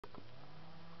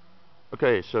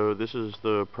Okay, so this is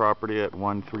the property at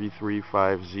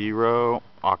 13350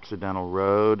 Occidental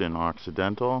Road in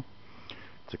Occidental.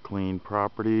 It's a clean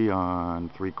property on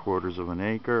 3/4 of an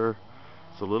acre.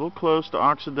 It's a little close to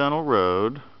Occidental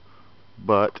Road,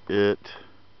 but it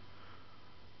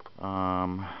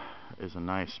is a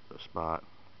nice spot.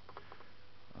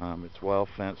 It's well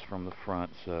fenced from the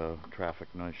front, so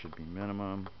traffic noise should be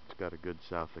minimum. It's got a good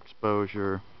south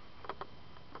exposure,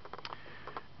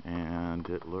 and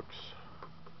it looks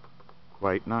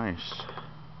quite nice.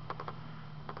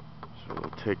 So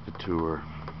we'll take the tour.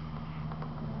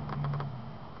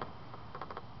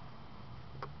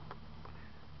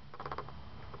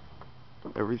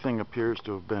 Everything appears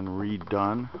to have been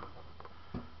redone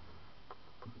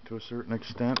to a certain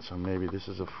extent, so maybe this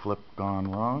is a flip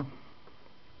gone wrong.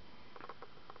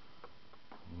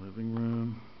 Living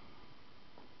room.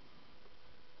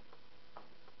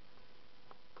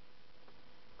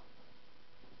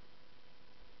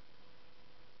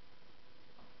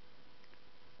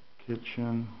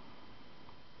 Kitchen.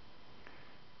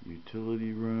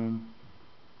 Utility room.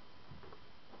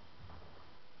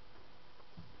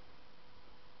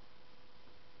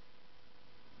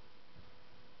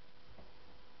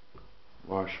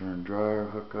 Washer and dryer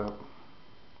hookup.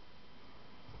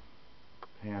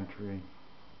 Pantry.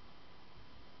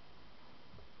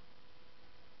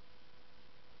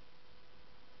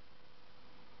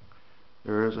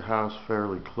 There is a house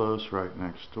fairly close right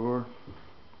next door.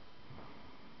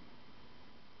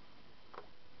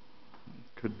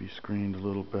 Could be screened a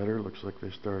little better. Looks like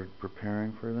they started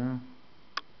preparing for that.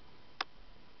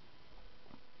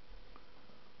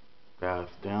 Bath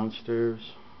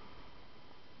downstairs.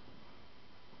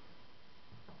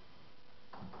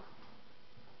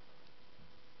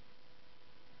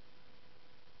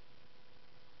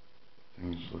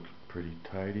 Things look pretty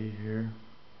tidy here.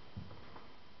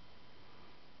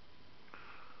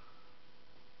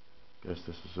 Guess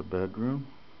this is a bedroom.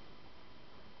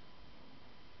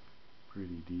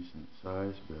 Pretty decent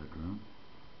sized bedroom.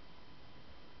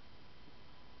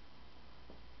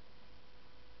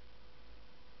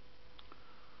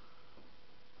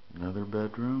 Another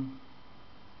bedroom.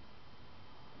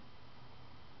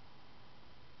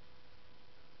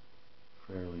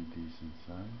 Fairly decent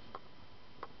size.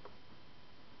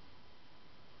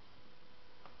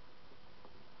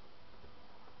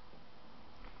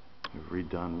 We've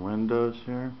redone windows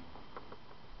here.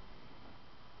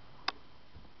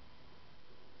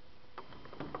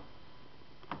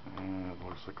 And it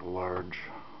looks like a large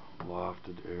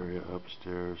lofted area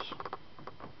upstairs.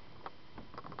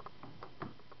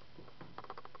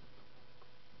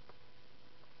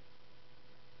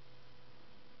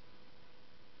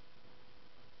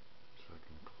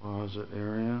 Second closet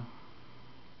area.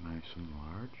 Nice and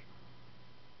large.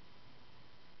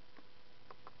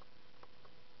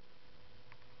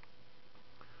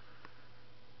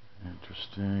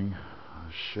 Interesting.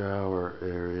 A shower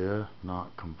area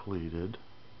not completed.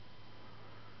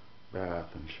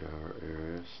 Bath and shower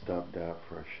area stubbed out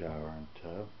for a shower and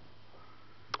tub.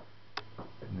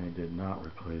 And they did not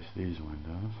replace these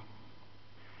windows.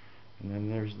 And then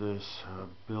there's this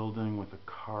building with a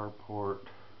carport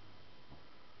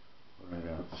right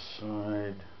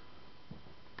outside.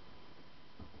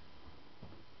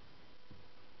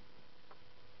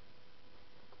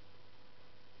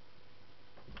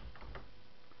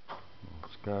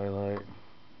 Skylight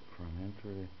from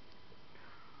entry.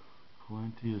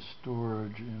 Plenty of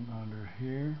storage in under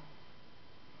here.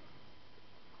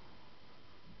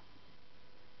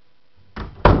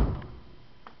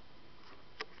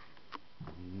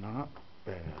 Not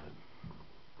bad.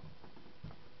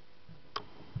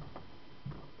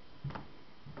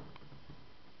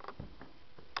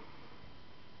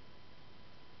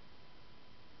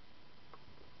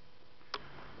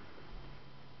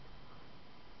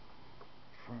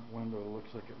 Front window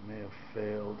looks like it may have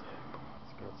failed.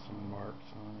 It's got some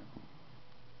marks on it.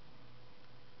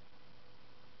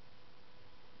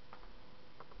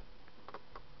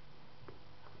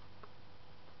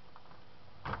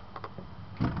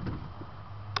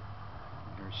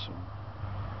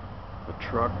 A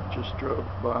truck just drove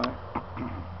by.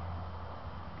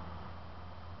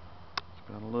 It's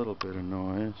got a little bit of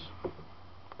noise.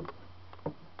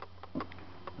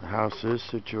 The house is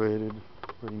situated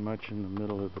pretty much in the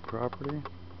middle of the property.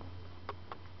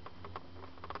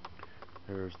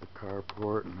 There's the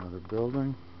carport, another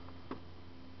building.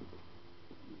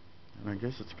 And I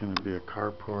guess it's going to be a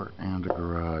carport and a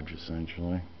garage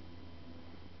essentially.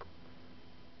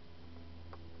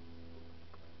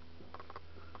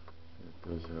 It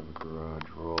does have a garage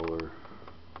roller.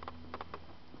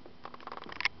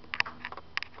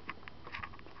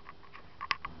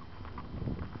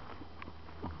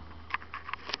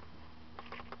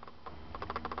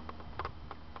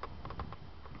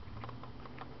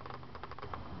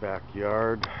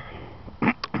 backyard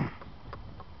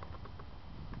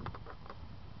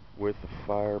with a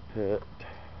fire pit.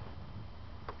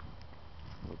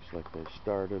 Looks like they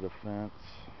started a fence.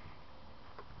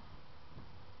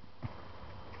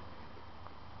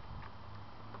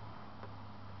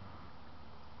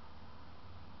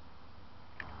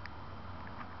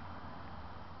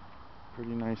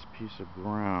 Pretty nice piece of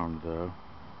ground though.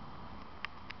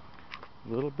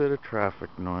 A little bit of traffic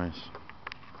noise.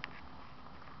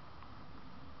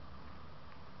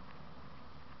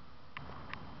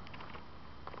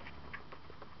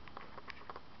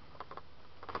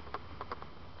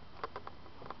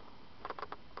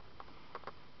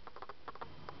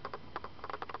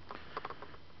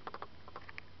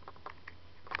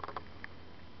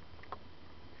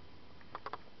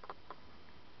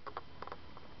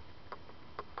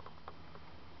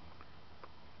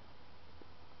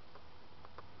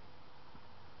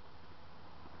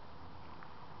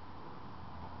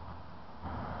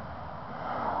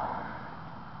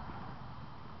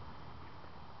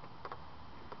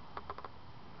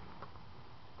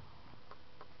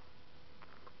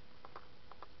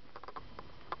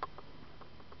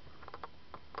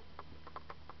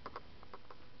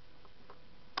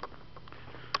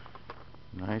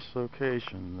 Nice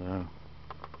location though.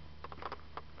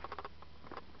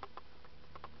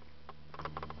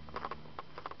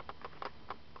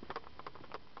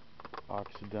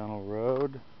 Occidental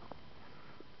Road.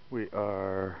 We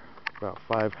are about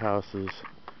 5 houses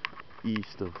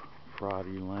east of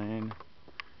Frotty Lane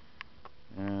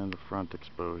and the front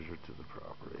exposure to the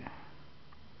property.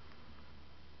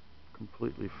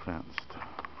 Completely fenced.